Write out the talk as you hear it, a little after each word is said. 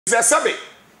Sebe,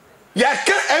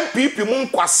 Yaka NPP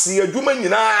Nkwasia adwuma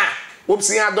nyina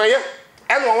Hopeson Adorye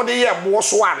ene wo de ye bo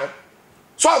so ano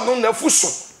so no na fuso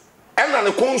ene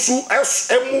ne konsu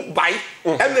emu bai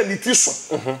ene ne ti so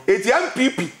eti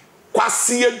NPP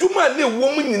Nkwasia adwuma na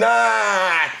ewo mu nyina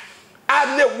a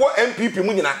na ewo NPP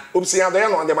mu nyina Hopeson Adorye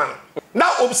no de man na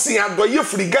Hopeson Adorye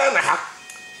firi Ghana ha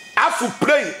afu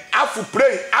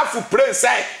pray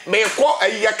say me ko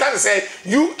ayi kan say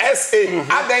USA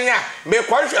adanya me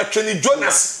ko Attorney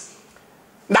Jonas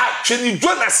na Attorney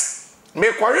Jonas me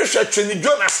ko Attorney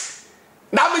Jonas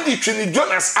na me di Attorney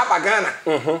Jonas abagana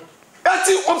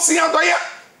eti Hopeson Adorye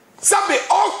sabe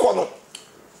okono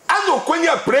ano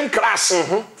konya brain crash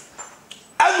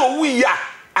ano wiya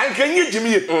ankenye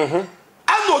jimiye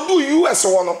ano do US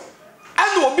wono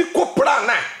ano obi ko plan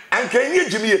na ankenye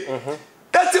jimiye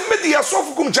eti media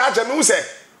sofu Kumchacha me say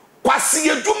kwasi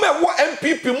adwuma wo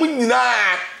NPP mu nyina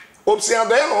Hopeson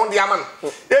Adorye no de ama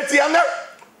no eti ana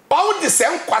all the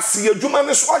same kwasi adwuma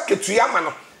ne so aketu ya ma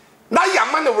no na ya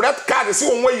ma ne red card se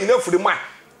won wayi na furi ma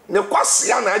ne kwasi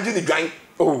ya na agi ni dwan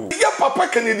ya papa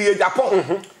Kennedy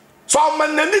Japan so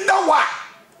man na ni da wa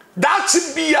that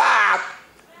should be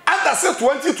under say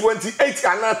 2028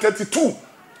 and 32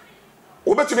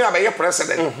 obetumi abaye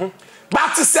president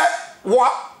but say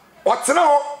what otena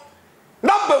ho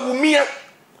na bawumia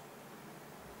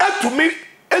atumi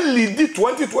lead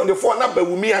 2024 na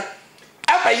bawumia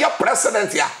ebe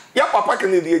president ya papa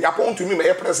Kennedy Japan to me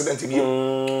me president bi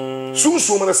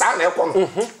sunsun me sa na ekono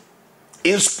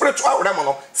in spiritual realm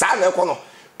no sa na ekono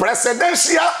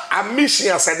presidential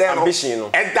ambition sedeno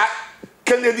eda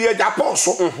Kennedy Japan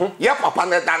so ya papa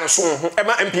na dan so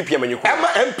ema NPP amanyuko ema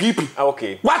NPP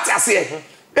okay what I say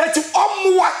that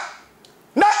omwa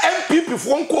na NPP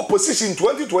for nko position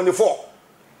 2024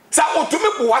 sa otumi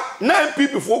kwa na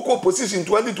NPP for nko position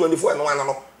 2024 no wana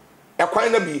no e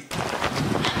kwan na bi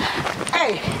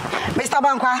hey Mr.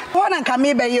 Bankwa wona nka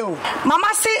me be ye o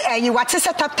mama say yi wate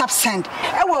se tap send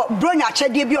e wo bronya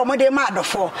chede bi omode ma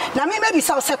adofo na me be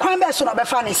bisa se kwan be so no be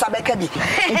fa ni sabeka bi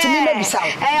ntimi me bisa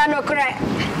eh no kre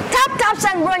tap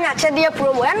send bronya chede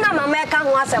promo e na mama e ka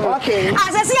ho asem okay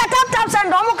asese ya tap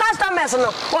send o mo customers no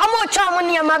o mo cha mo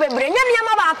niam bebre nya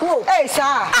niam ba ko eh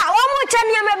sa o mo cha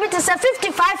niam bi to say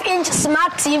 55-inch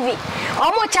smart TV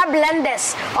o mo cha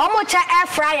blenders o mo cha air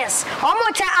fryers o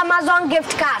mo cha Amazon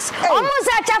gift cards o mo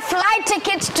cha flight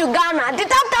tickets to Ghana. The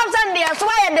tap send there so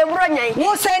why the bronya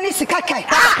wo say ni sika kai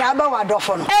ka ba wa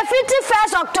dofo no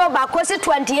 51st October kosi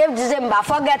 28th December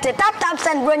forget it tap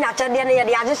send bronya chede ne ye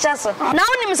de agye so na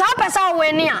unim sa pesa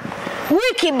wo ni a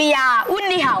week bia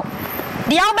uni how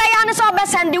the Albania so be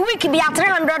send the week be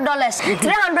 $300,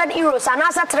 €300 and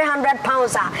also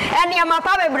 £300 and your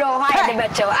mapa be bro why the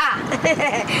becho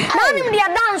now him dia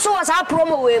dance was our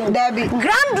promo we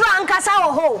grand rank as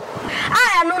our ho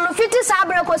no 50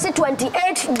 sabre ko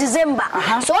 28 December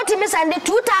so to me send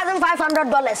 $2,500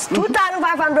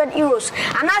 €2,500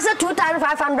 and also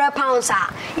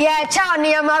 £2,500 yeah cha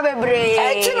near ma be bre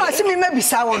ti no si me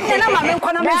mabisa won na ma me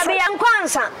nkwana me be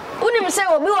yankwansa unim say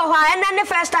obi wo ho and the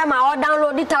first time I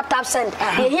download the tap send the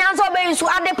hands of be so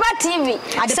Adepa TV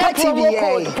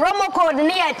promo code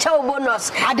near chow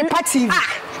bonus Adepa TV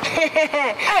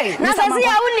na say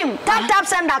ya unim tap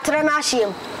send atrena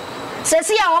shim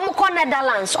sesi ya omo ko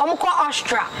Netherlands omo ko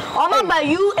Austria omo ba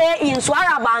UAE so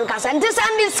Arabanka send this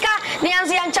ka ni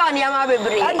anse ya ncha oni ama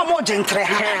bebre omo gentre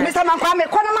ha Mr. Mankwa me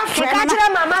kono ma frɛ ka kire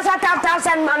mama sa tap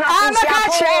send mana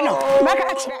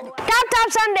tap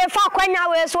send de fa kwanya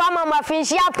we so mama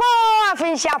finshia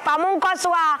pa mun ko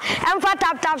so a emfa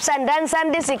tap send then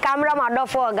send this camera ma do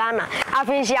for Ghana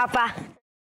afinshia pa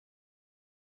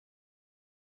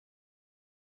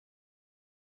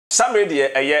Samre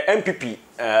de eye NPP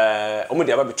omo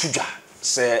de aba betudwa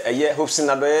se eye Hopeson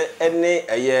Adorye ene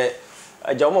eye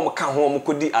aja omo ka ho omo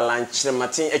kodi alankyere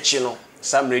maten echi no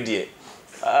Samre de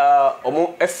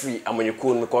omo afri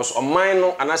amanyuko no because oman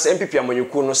no anase NPP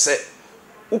amanyuko no se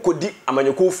ukodi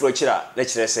amanyuko furo kira na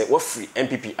kire se wa free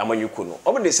NPP amanyuko no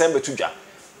omo de sem betudwa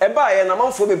eba ye na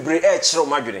manfo bebre kire o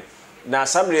madwene na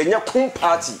Samre enya kum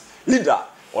party leader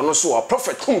ono so wa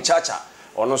prophet Kumchacha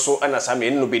ono so ana Samre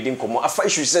no bedi nkomo afa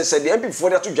issue se the NPP for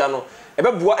that dwa no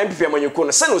ebebua NPP amanyuko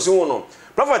no se no so no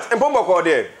prophet empombo ko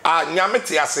de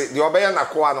nyamete ase de obeye na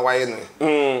ko na waye no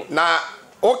na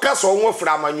o ka so won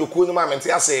fra amanyuko no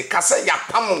mamete ase ka se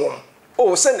yapam won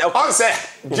oh send on say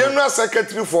general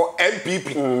secretary for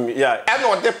NPP yeah and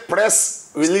on the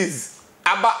press release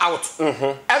about out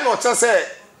and on say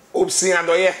Hopeson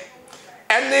Adorye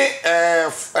any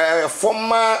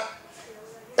former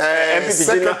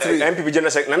NPP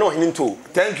General Secretary na Ohene Ntow.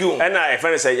 Thank you. And I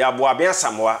friend say ya Buabeng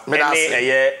Asamoah. Me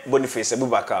Boniface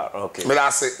Abubakar. Okay. Me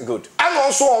that's good. And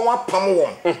also on one pam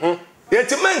wom.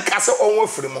 Yet men kase on one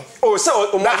free mo. Oh,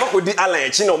 so o ma ko di alan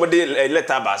echi na o de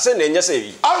letter ba. Say na enya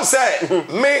say. On say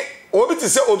me obi ti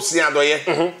say Hopeson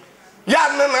Adorye. Ya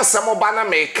na samo ba na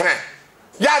me kan.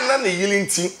 Ya na ne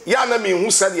yilinti. Ya na me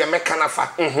hu said ya me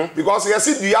kanafa. Because you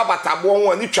see dua batabo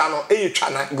won ani twa no e twa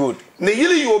na. Good. Ne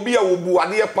yili you obi a obu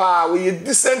ade pa we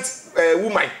decent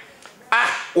woman.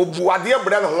 Obu ade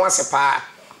bre no ho ase pa.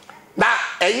 Na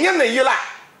enye ne yila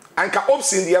anka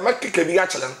Hopeson de makeke bi a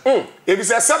chelen. E bi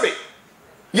say sabe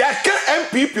ya ke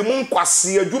NPP mu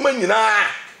Nkwasia adwuma nyina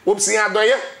Hopeson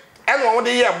Adorye eno wo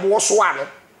de ye bo so ano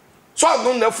so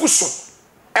no na fuso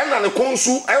ena ne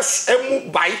konsu emu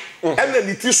bai ena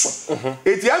ne ti so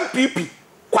eti NPP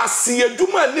Nkwasia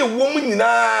adwuma na wo mu nyina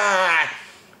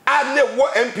a na wo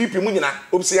NPP mu nyina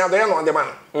Hopeson Adorye no de man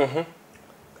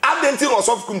adenti no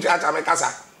so Kumchacha me kasa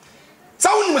sa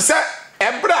wonu se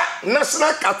ebra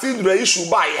national cathedral issue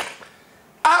bai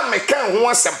a me kan ho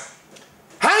asem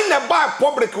han na ba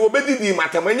public obedidi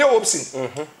matam enye Hopeson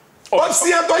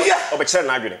Hopeson Adorye obekere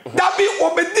na adwene dabi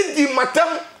obedidi matam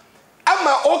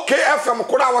ama OKFM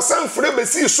kura wasan fure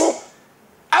besi so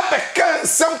abeka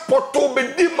sempoto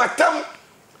obedi matam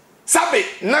sabe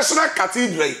national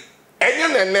cathedral enye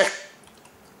nene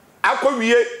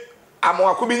akwawie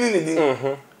amoakobi ni din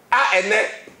a ene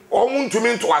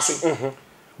omuntumi ntoaso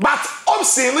but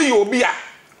Hopeson no yobi a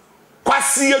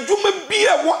kwasi adwuma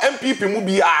bia wo NPP mu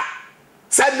bia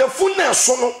said the phone na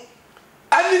so no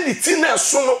ani ni ti na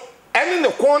so no eni ne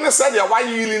kon ne said ya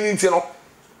wayili ni ti no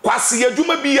kwasi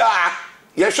adwuma bia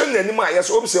ye hwe nanim a ye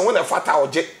so Hopeson wo na fata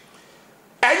oje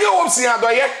enye Hopeson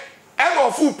Adorye en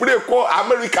ofu pray ko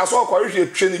America so ko hwe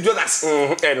twani Jonas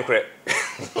enukre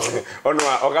onu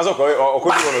a okaso ko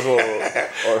okodi wono so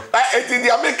eti di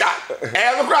America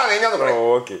enukre na enya nukre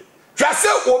okay twase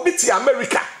obi ti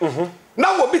America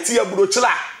na obi ti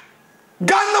aburochira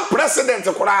Ghana president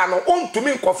kura no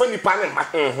ontumi nkofa nipa ne ma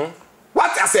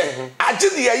what I say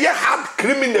agidi ye hard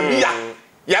criminal bia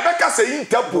ya beka say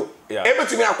interpol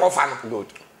ebetumi akofa no good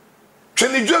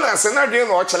twini Jonas na dwen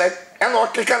no ochele e na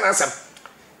okeka na asem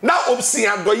na Hopeson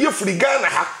Adorye free Ghana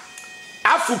ha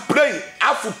afu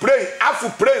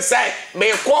pray say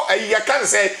me ko ye kan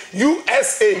say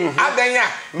USA adanya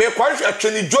me ko hwe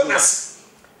twini Jonas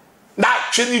na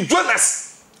twini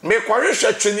Jonas me ko hwe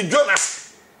twini Jonas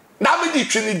na me di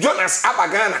twini Jonas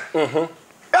abagana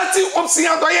eti Hopeson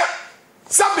Adorye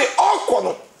sabe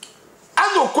okono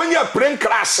ano konya plane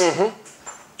crash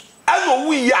ano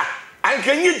wiya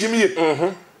ankenye jimiye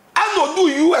ano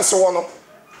do US wono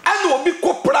ano obi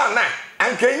ko plan na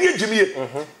ankenye jimiye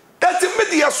eti me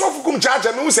di asofu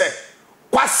Kumchacha me use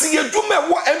kwasi adwuma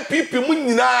wo NPP mu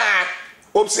nyina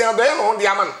Hopeson Adorye no de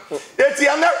ama no eti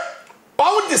ana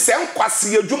all the same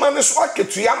kwasi adwuma ne so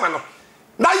aketu ama no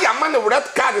na yama ne red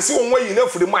card si won wayi na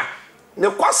furi ma ne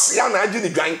Nkwasia na agi ni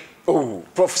dwan oh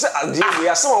Professor Adie we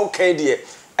asem okay de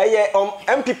eye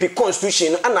NPP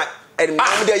Constitution ana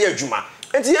edimam de aya adwuma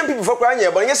enti NPP for kwa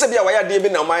anya bo nyese bia waya de bi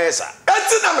na ma yesa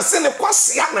enti na me se ne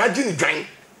Nkwasia na agi ni dwan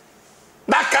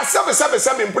na ka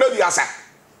sebe mpredi asa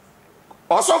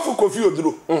osofu Kofi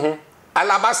Oduro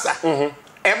alabasta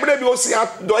ebre bi Hopeson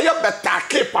Adorye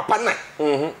betake papa na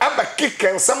aba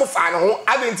kikensem fa ne ho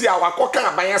adenti a wakoka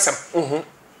abanyasem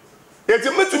eti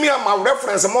metumi ama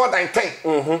reference more than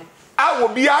 10 a wo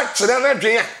bi a kire na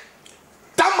dwen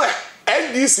tama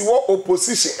NDC wo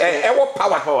opposition wo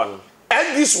power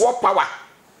NDC wo power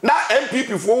na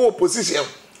NPP for wo opposition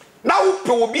na wo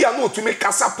pe wo bi a na otumi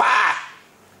kasa pa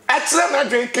a kire na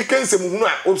dwen kikensem hunu a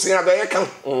Hopeson Adorye kan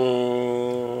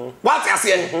what I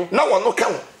say na wo no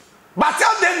kan but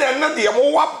then na de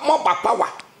mo power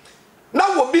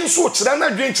na wo bi nso kire na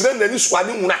dwen kire na ni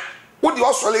suade hunu a wo de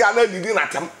osole ya na didi na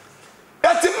tem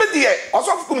eti me de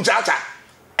osofu Kumchacha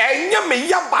enye me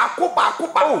ya baako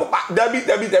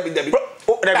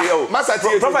dabi oh masa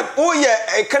tie prophet oh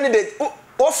yeah candidate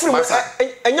oh free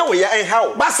enye we ya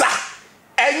how masa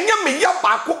enye me ya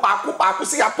baako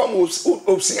si apam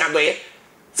Hopeson Adorye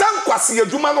san Nkwasia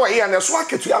adwuma no ye na so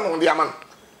aketu ya no de ama no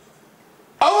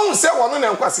awon se wono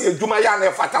na Nkwasia adwuma ya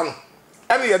na fata no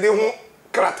ene ye de ho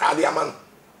krata de ama no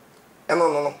eno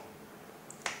no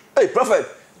hey prophet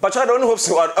but I don't hope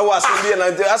so was be na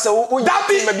asa wo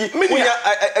dabi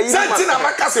senti na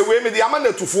maka se we me de ama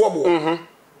na tufuo bo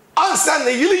ansa na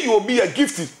yili you be a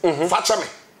gifty facha me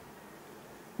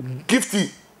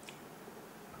gifty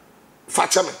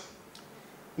facha me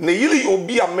na yili you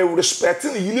be a me respect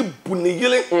na yili bu na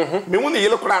yili me won na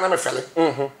yili kura na me fele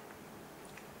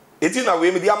eti na we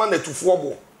me de ama na tufuo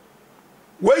bo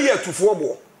we ye to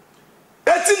fobo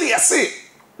eti ne yese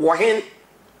wo hen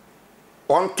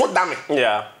on to dame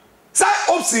yeah say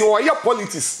opsi wo ye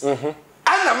politics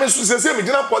ana me so se me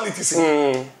gina politics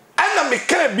ana me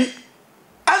kan bi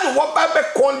ana wo ba be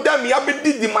condemn ya be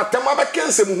di matama be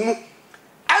kensem hunu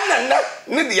ana na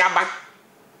ne de aba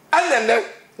ana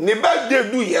ne ba de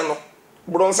du ye no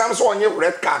bronsam so onye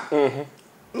red card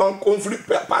non conflict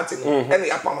party ene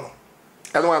ya pam no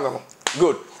eno ano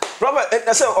good Robert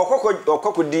I say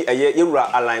okoko di eye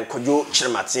yewura align kodwo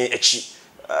chirematen echi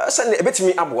say ne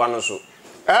ebetimi aboa no so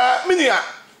minia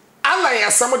align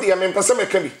asam de me mpese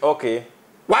meka bi okay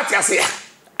what you say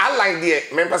align de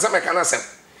me mpese meka na asem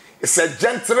it's a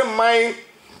gentleman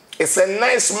it's a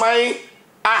nice man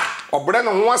obre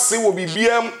no ho ase wo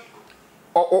bibiam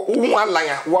hu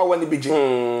align wa wani beji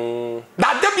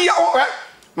that de bia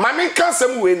mami kan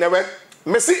sem we never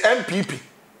me see NPP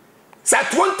say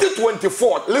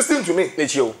 2024 listen to me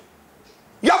etio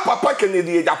ya papa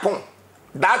Kennedy Japan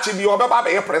that be obaba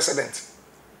be president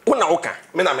una oka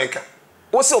me na meka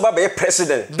wo se obaba be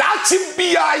president that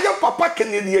be ya papa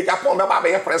Kennedy Japan obaba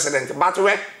be president but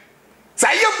we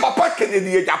say ya papa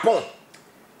Kennedy Japan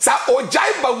say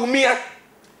ojai bawumia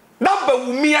na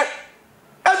bawumia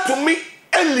etumi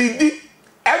elidi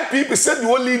NPP said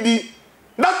you lead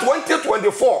na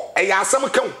 2024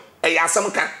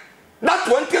 asam kan that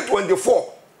 2024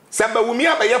 say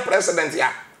bawumia be president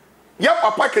ya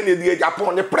papa Kennedy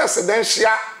Japan the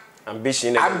presidential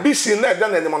ambition na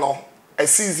dan anim no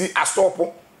asizi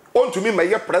astopo ontumi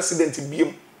me president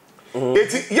biem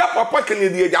eti ya papa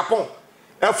Kennedy Japan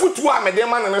afutu a me de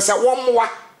ma ne se wo moa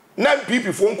na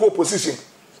NPP fo nko opposition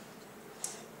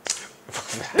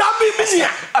da bibia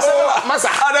masa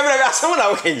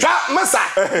Asamoah okay masa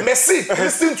merci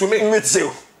listen to me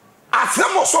metio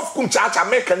Asamoah of Kumchacha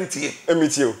make anything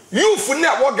emitio you fu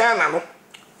na wo Ghana no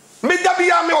me da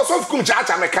bia me of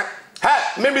Kumchacha meka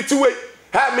me metiwe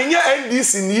me nya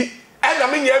NDC ni na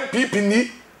me nya NPP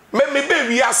ni me be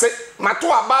wi ase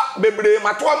mato aba bebre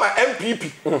mato ama NPP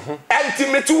enti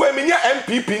metiwe me nya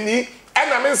NPP ni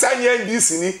na me nsa nya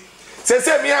NDC ni se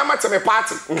me ama me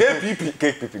party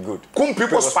KPP good Kum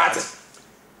People's Party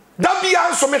da bia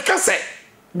nso me kase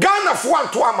Ghana fo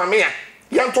anto ama me a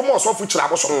yento mo so fu kira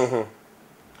bo so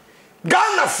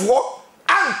Ghana fo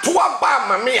anto aba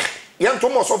ama me a yento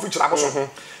mo so fu kira bo so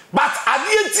but ade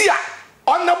enti a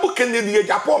Honorable Kennedy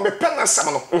Japan me pena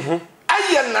sam no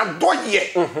aye na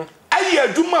doye aye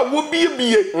aduma wo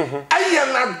biebie aye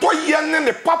na doye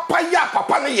ne papa ya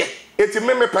papa ne ye eti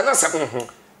me pena sam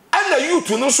ana youth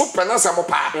no so pena sam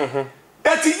pa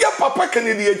eti ya papa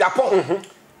Kennedy Japan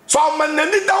so man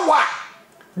nani da wa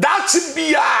that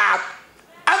bia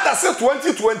under say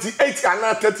 2028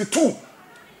 and 32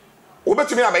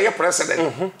 obetumi abaye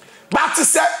president but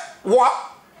say what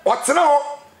otena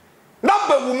ho na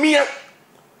bawumia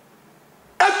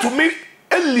atumi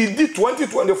elidi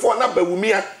 2024 na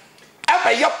bawumia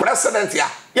ebe ya president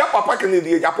ya papa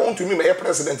Kennedy Japan to me me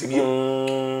president bi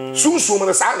sunsun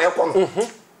me sa na ekono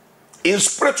in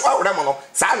spiritual realm no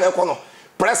sa na ekono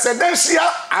presidential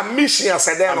ambition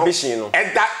sedeno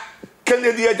eda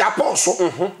Kennedy Japan so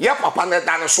ya papa na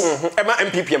dan so ema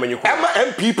NPP amanyuko ema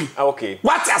NPP okay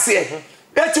what I say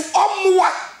that omwa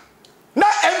na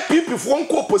NPP for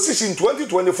nko position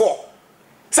 2024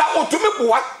 sa otumi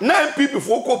boa na NPP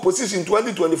for nko position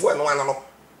 2024 no wana no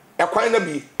e kwan na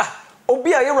bi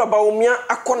obi a yewraba omia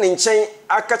akọ ne nchen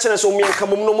aka kene so omia nka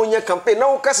mom no monya campaign na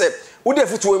wo kase wo de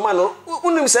futu ma no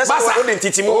unim se wo de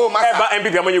ntitimu eba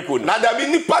NPP amanyuko na da bi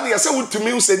nipa de se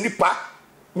wutumi se nipa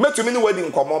metumi ni wadi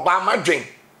nkomo ba madwen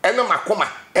ene makoma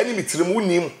ene mitirimu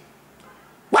unim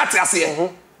what I say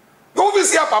go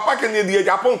visit papa Kennedy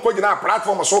Japan ko gina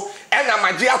platform so ena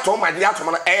magi atom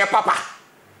no papa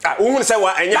uhun se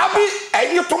wa enye papa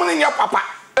enye tom ne nya papa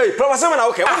professor na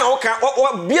okay na oka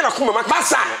bia na kuma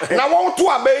masa na won to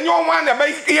aba enye on na ba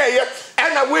ye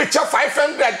ena we che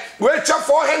 500 we che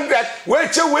 400 we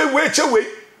che we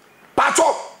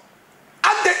pato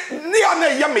ade ni ona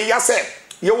ye me ya se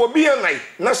ye wo bi en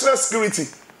national security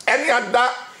any other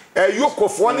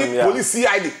yokofo ni police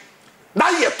ID na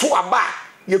ye to aba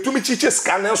ye tumi chiche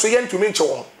scan so ye ntumi nche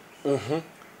won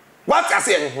what I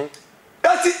say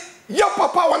eti ya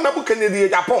papa wa na bu Kennedy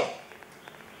Japan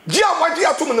ji awaji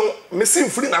atum no mesin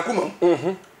free na kuma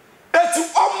eti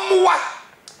omwa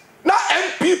na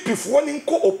NPP fo ni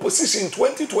nko opposition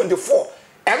 2024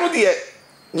 eno de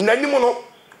nanim no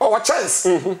o chance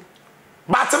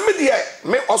but me de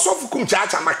me osofu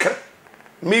Kumchacha maka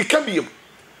me ka biem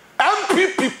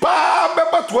NPP pa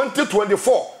beba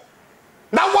 2024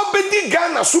 na wabedi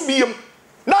Ghana so biem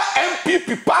na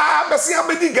NPP pa besi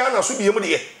abedi Ghana so biem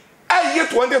de aye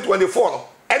 2024 no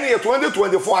Any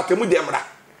 2024 atemu demra.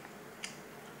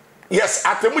 Yes,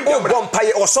 atemu demra.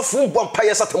 Bompaye osofu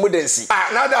bompaye satemu densi.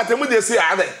 Now that atemu densi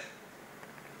are there.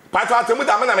 Pato atemu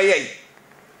damana me ye.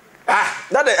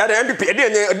 That the NPP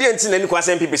edi enti na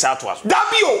Nkwasia NPP sa to aso.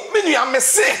 Dabio, me nua me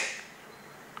se.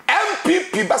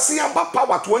 NPP basi amba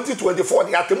power 2024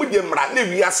 the atemu demra na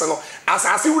wiase no.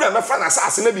 Asase wura me fa na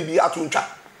asase na bibi atontwa.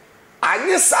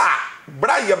 Anye sa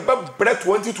bra ye be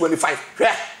 2025. Hwe.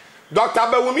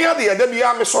 Dr. Bawumi ade ye da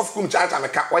bia me soft Kumchacha me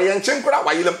ka. Wa ye nchenkura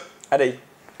wa yilem. Adai.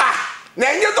 Na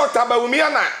enye Dr. Bawumi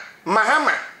na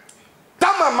Mahama.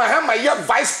 Tama Mahama ye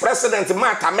vice president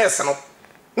Mata Mes no.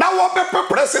 Na wo be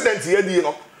president ye di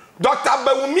no. Dr.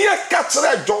 Bawumi ka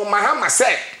kire John Mahama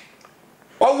say.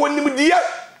 O wonim die e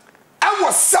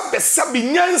wo sebe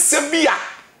nyanse bia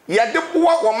ye de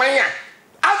boa wo man a.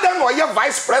 Ada no ye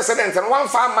vice president no wan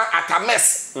fa ma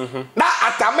Atames. Na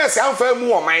Atames an fa mu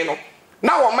wo man no.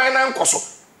 Na wo man na nkoso.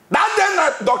 Da den na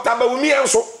Dr. Bawumi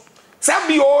enso.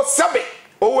 Sabi o sabe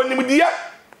o wonim die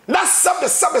na sabe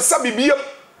biem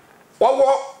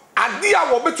wo ade a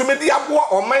wo betumi de aboa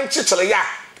o man chichire ya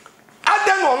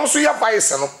adan no so ya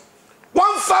vice no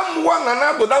wan fam wo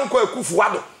nana do dan ko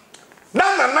akufuado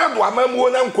na nana do amamuo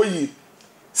na nkoyi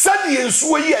Saddique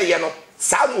nsuo yi eye no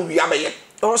sa no wi abaye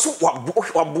o so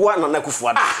waboa nana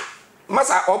akufuado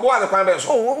masa oboa ne kwan ben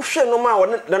so o hwe no ma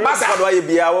won nana akufuado aye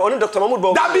bia won Dr. Mahmoud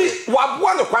Bawo dabi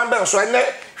waboa ne kwan ben so ne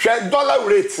hwe dollar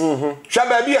rate hwe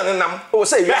ba bia ne nam o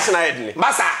say yes na head ni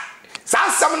masa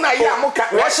Sam na ya muka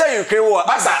Russia Ukraine war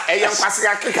basa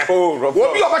Nkwasia keka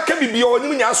obi obaka bibia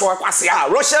onim nyanso Nkwasia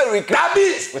Russia Ukraine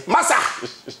dabi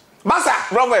masa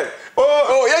Robert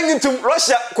yen into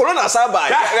Russia corona saba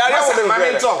ya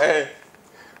mamento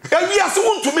ebi aso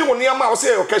wontumi wo niam a wo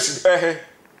say okashi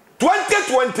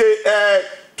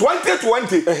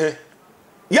 2020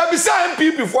 ya bisa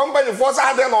NPP for mbani for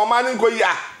sa de no man nko yi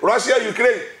Russia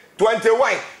Ukraine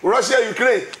 21 Russia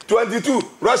Ukraine 22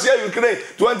 Russia Ukraine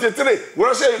 23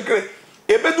 Russia Ukraine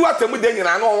ebedu atemu de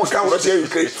nyina na won kan Russia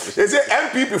Ukraine they say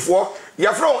NPP for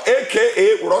you from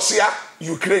aka Russia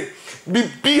Ukraine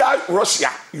BBI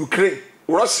Russia Ukraine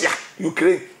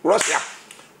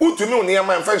utumi oni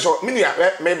am fanso mini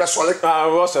me be sole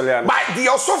Russia by the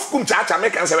Osof Kumchacha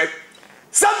make answer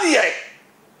Saddique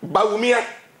Bawumi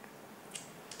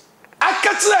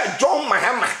akatire John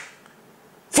Mahama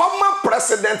former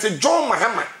president John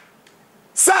Mahama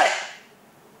say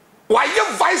why you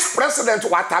vice president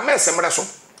Atames mreso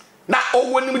na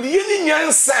owonim de yeni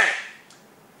nyansa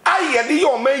aye de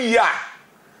yo mayi a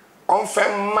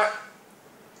onfemma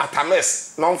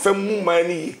Atames na onfemmu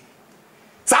mani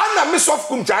sa na me soft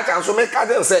Kumchacha so me ka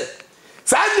den say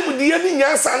sa nim de yeni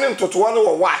nyansa ne ntoto no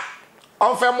wo wa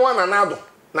onfemmo na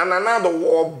nanado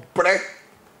wo bre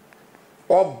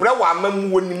wa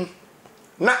mamu wonim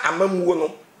na amamuwo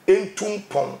no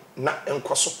entumpon na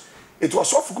enkoso it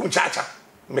was of Kumchacha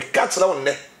me catch on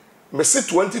ne me say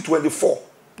 2024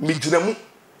 me ginamu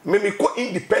me ko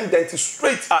independent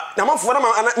straight na manfo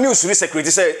na news re security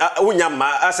say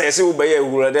unyama asay say ubaye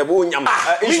ewura de unyama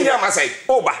unyama say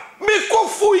oba me ko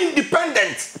full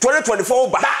independent 2024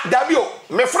 oba dabio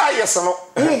me fra yes no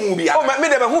hu bia me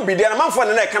de be hu bi de na manfo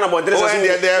na ka na bondre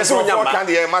say unyama kan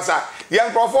de masa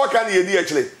yan crofo kan de di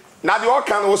akire na the all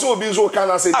can also be so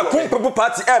can say Kumpebu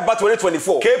party ba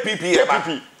 2024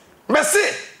 KPP me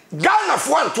say Ghana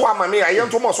for anto amame ayen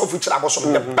to mo so fuchira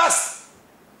bosom the best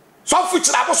so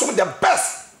fuchira bosom the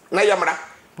best na yamra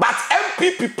but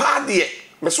NPP party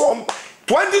me so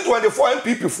 2024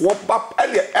 NPP for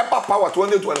ever power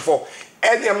 2024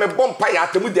 any me bompa ya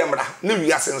atemu demra na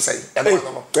wi asensai e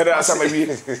no asama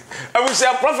wi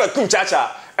abusia prophet Kumchacha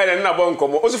ene na bon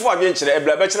komo osufo adwen kire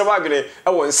ebla be kire ba adwene e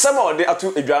won nsem a ode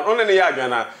atu edwan on ne ya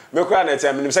adwana me kura na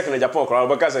etia menim second Japan kura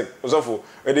Abubakar say osofo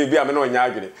e de bia me no nya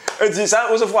adwene enti sa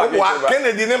osofo adwen wa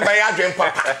Kennedy ne mba ya adwen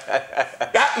papa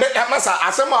ya masa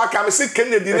Asamoah aka me say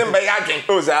Kennedy ne mba ya adwen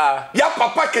oza ya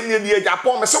papa Kennedy e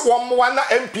Japan me say won mo na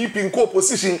MPP in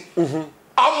co-opposition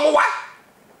amwa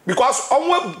because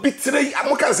onwa betray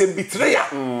amoka say betrayer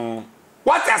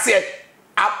what I say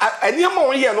anyama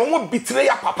on here no onwa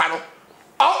betrayer papa no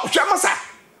oh chamasa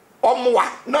omwa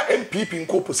na MPP in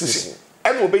co-opposition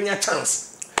and obenya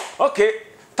chance okay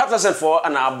tap percent for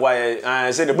an aboy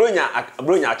say the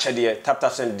bronya achede tap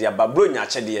percent dia ba bronya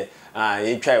achede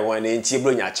yentwa won enti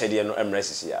bronya achede no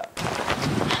emresis ya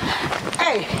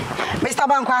hey Mr.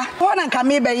 Bankwa won nka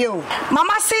me be you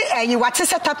mama say you what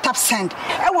say tap cent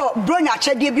e wo bronya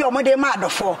achede bi omode ma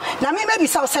adofo na me be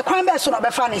bisa se kwan be so no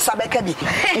be fa ni sabeka bi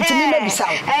enti me be bisa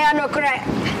no correct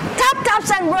tap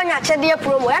cent bronya achede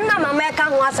promo and na mama ka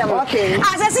ho asem okay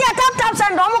as say tap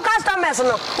cent do mo customer first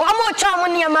no one more charm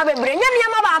on your mother bring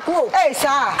your mother. Hey sir.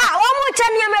 One more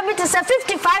charm your mother is a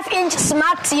 55-inch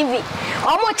smart TV.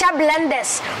 Almost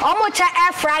blenders, almost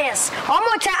air fryers,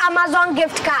 almost Amazon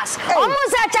gift cards,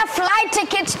 almost a flight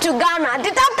ticket to Ghana.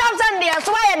 The top Sunday, that's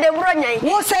why they run.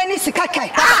 Who say any sikaka?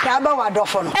 About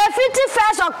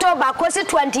 51st October,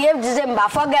 28th December.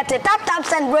 Forget it. Tap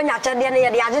send run at the end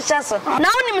of the other. Now,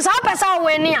 names up as our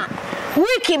winner.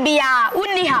 Wiki be a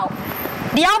unihow.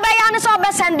 The Albayans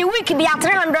of send the week be at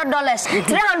 $300,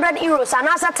 €300, and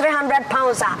also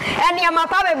 £300. And your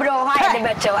papa bro high the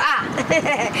better.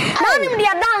 Now him the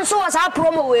dance was our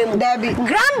promo him.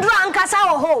 Grand drunk as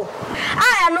our ho.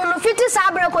 I know 50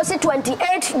 Sabre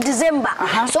 28th December.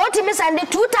 So to me send the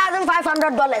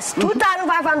 $2,500,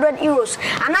 €2,500,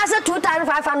 and also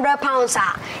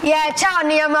 £2,500. Yeah, chow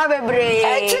near my baby.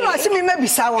 You know, see me maybe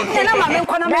sour. And I'm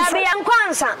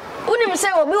Nkwasia. Unim say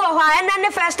obi wo hwa and then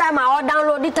the first time I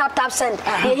download the tap send.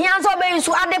 He hands over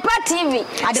so Adepa TV.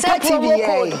 Adepa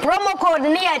TV promo code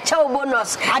near chow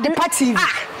bonus. Adepa TV.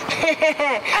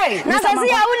 Hey, na say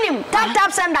unim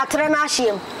tap send that trena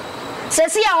shim.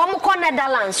 Sesi ya omo ko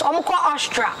Netherlands, omo ko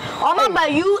Austria, omo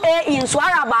ba UAE so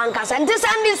Arabankas and this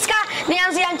and this ka ni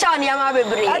anzi ancha ni ama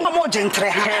bebre. I mo gentre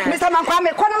ha. Mr. Mankwa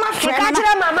me kono ma frɛ. Ka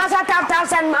kire mama sa tap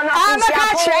send man na ma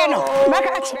ka kire no. Ma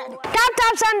ka kire.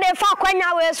 Tap send dey fa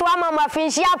kwanya we so mama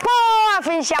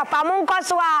finshia pa mun ko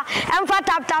so a emfa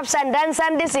tap send then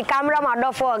send this camera ma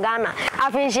do for Ghana.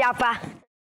 Afinshia pa.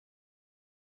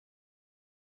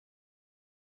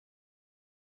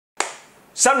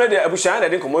 Some of the Abushan that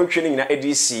didn't come on training in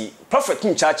ADC, Prophet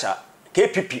Kumchacha,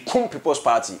 KPP, Kum People's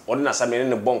Party, or in a Samuel in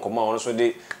the Bon Command, so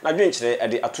they not doing today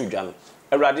at the Atujan.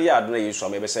 A radia don't use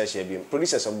some ever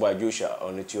producers of Boy Joshua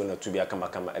on the tune to be a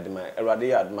Kamakama at my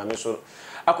radia, my meso.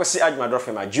 I could see my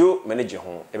daughter, my Joe, manager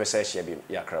home, ever says she be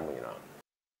Yakramuna.